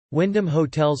Wyndham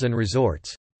Hotels and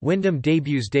Resorts. Wyndham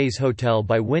debuts Days Hotel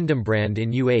by Wyndham brand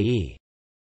in UAE.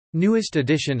 Newest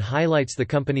edition highlights the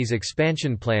company's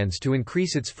expansion plans to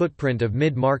increase its footprint of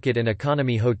mid-market and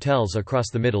economy hotels across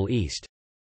the Middle East.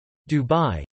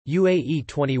 Dubai, UAE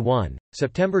 21,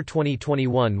 September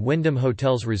 2021. Wyndham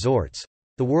Hotels Resorts,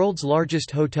 the world's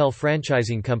largest hotel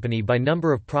franchising company by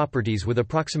number of properties with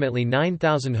approximately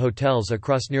 9,000 hotels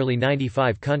across nearly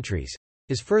 95 countries,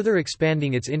 is further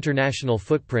expanding its international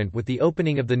footprint with the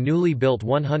opening of the newly built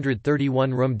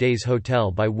 131-room Days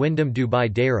Hotel by Wyndham Dubai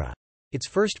Deira, its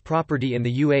first property in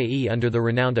the UAE under the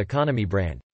renowned economy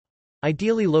brand.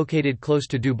 Ideally located close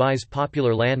to Dubai's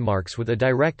popular landmarks with a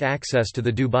direct access to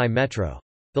the Dubai Metro.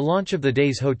 The launch of the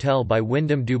Days Hotel by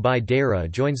Wyndham Dubai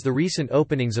Deira joins the recent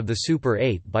openings of the Super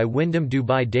 8 by Wyndham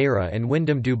Dubai Deira and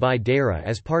Wyndham Dubai Deira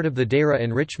as part of the Deira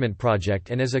Enrichment Project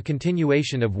and as a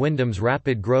continuation of Wyndham's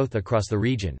rapid growth across the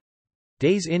region.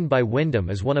 Days Inn by Wyndham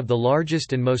is one of the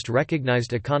largest and most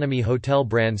recognized economy hotel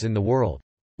brands in the world,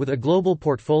 with a global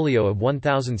portfolio of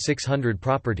 1,600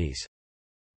 properties.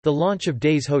 The launch of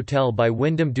Days Hotel by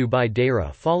Wyndham Dubai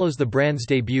Deira follows the brand's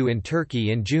debut in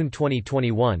Turkey in June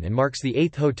 2021 and marks the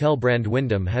eighth hotel brand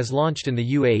Wyndham has launched in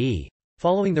the UAE,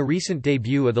 following the recent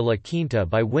debut of the La Quinta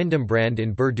by Wyndham brand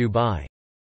in Bur Dubai.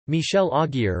 Michel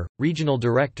Augier, Regional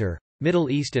Director,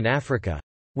 Middle East and Africa,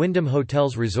 Wyndham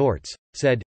Hotels Resorts,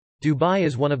 said, "Dubai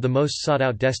is one of the most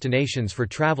sought-out destinations for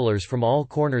travelers from all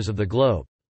corners of the globe,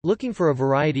 looking for a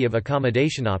variety of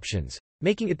accommodation options,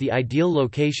 making it the ideal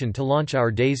location to launch our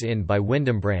Days Inn by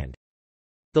Wyndham brand."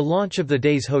 The launch of the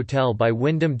Days Hotel by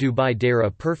Wyndham Dubai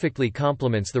Deira perfectly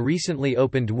complements the recently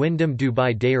opened Wyndham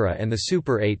Dubai Deira and the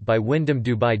Super 8 by Wyndham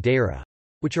Dubai Deira,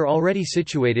 which are already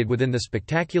situated within the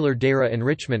spectacular Deira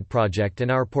Enrichment Project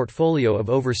and our portfolio of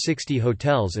over 60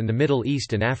 hotels in the Middle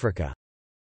East and Africa.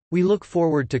 We look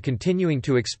forward to continuing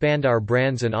to expand our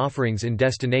brands and offerings in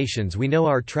destinations we know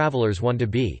our travelers want to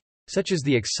be, such as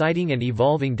the exciting and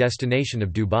evolving destination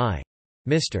of Dubai.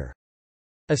 Mr.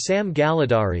 Assam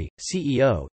Galadari,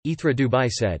 CEO, Ethra Dubai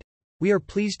said, "We are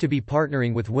pleased to be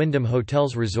partnering with Wyndham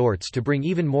Hotels Resorts to bring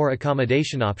even more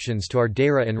accommodation options to our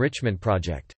Deira Enrichment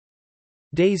Project."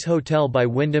 Days Hotel by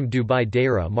Wyndham Dubai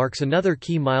Deira marks another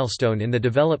key milestone in the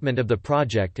development of the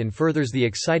project and furthers the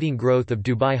exciting growth of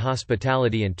Dubai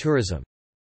hospitality and tourism.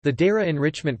 The Deira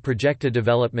Enrichment Project, a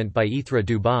development by Ethra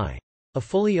Dubai, a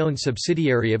fully owned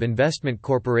subsidiary of Investment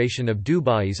Corporation of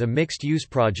Dubai, is a mixed-use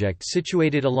project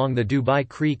situated along the Dubai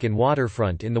Creek and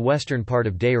waterfront in the western part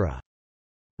of Deira.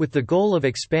 With the goal of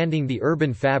expanding the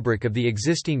urban fabric of the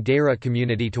existing Deira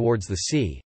community towards the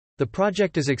sea, the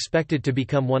project is expected to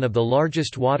become one of the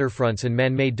largest waterfronts and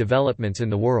man-made developments in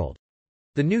the world.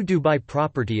 The new Dubai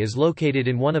property is located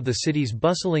in one of the city's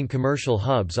bustling commercial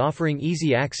hubs, offering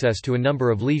easy access to a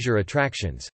number of leisure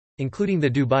attractions, including the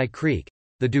Dubai Creek,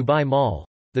 the Dubai Mall,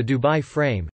 the Dubai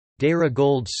Frame, Deira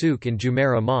Gold Souk and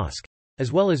Jumeirah Mosque,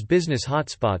 as well as business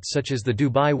hotspots such as the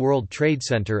Dubai World Trade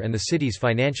Center and the city's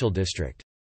financial district.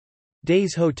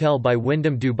 Days Hotel by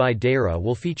Wyndham Dubai Deira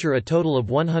will feature a total of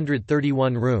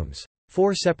 131 rooms,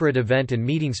 4 separate event and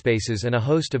meeting spaces and a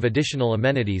host of additional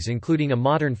amenities including a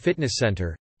modern fitness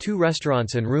center, 2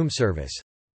 restaurants and room service.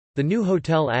 The new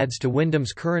hotel adds to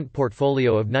Wyndham's current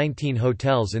portfolio of 19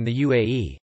 hotels in the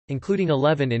UAE, including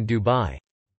 11 in Dubai.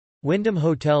 Wyndham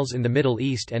hotels in the Middle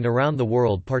East and around the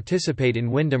world participate in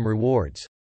Wyndham Rewards,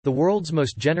 the world's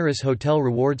most generous hotel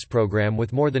rewards program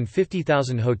with more than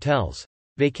 50,000 hotels,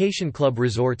 vacation club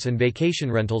resorts and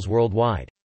vacation rentals worldwide.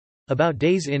 About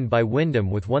Days Inn by Wyndham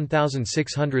with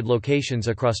 1,600 locations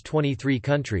across 23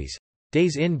 countries,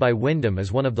 Days Inn by Wyndham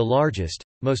is one of the largest,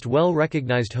 most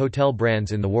well-recognized hotel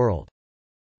brands in the world.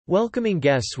 Welcoming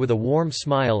guests with a warm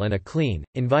smile and a clean,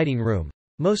 inviting room,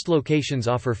 most locations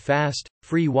offer fast,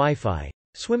 free Wi-Fi,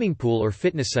 swimming pool or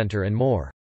fitness center and more.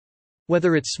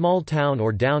 Whether it's small town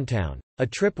or downtown, a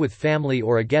trip with family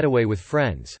or a getaway with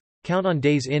friends, count on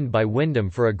Days Inn by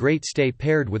Wyndham for a great stay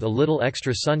paired with a little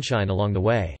extra sunshine along the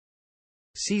way.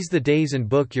 Seize the days and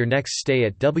book your next stay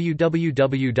at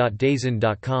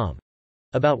www.daysinn.com.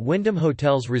 About Wyndham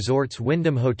Hotels Resorts.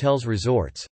 Wyndham Hotels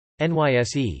Resorts,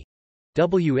 NYSE.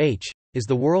 WH, is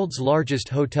the world's largest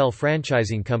hotel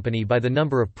franchising company by the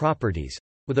number of properties,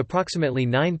 with approximately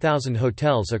 9,000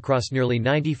 hotels across nearly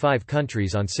 95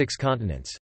 countries on 6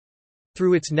 continents.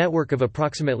 Through its network of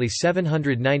approximately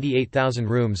 798,000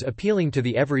 rooms appealing to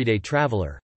the everyday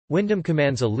traveler, Wyndham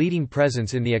commands a leading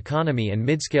presence in the economy and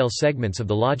mid-scale segments of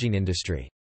the lodging industry.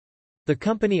 The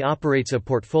company operates a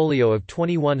portfolio of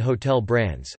 21 hotel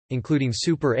brands, including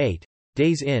Super 8,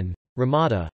 Days Inn,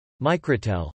 Ramada,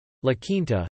 Microtel, La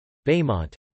Quinta,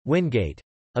 Baymont, Wingate,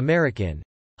 American,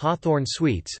 Hawthorn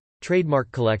Suites,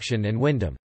 Trademark Collection and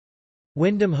Wyndham.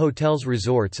 Wyndham Hotels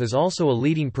Resorts is also a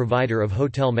leading provider of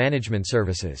hotel management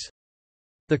services.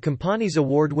 The company's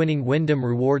award-winning Wyndham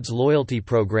Rewards loyalty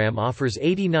program offers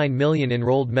 89 million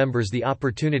enrolled members the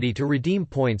opportunity to redeem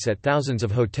points at thousands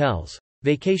of hotels,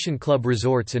 vacation club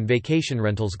resorts and vacation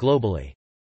rentals globally.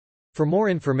 For more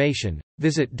information,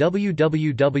 visit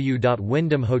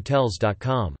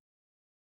www.wyndhamhotels.com.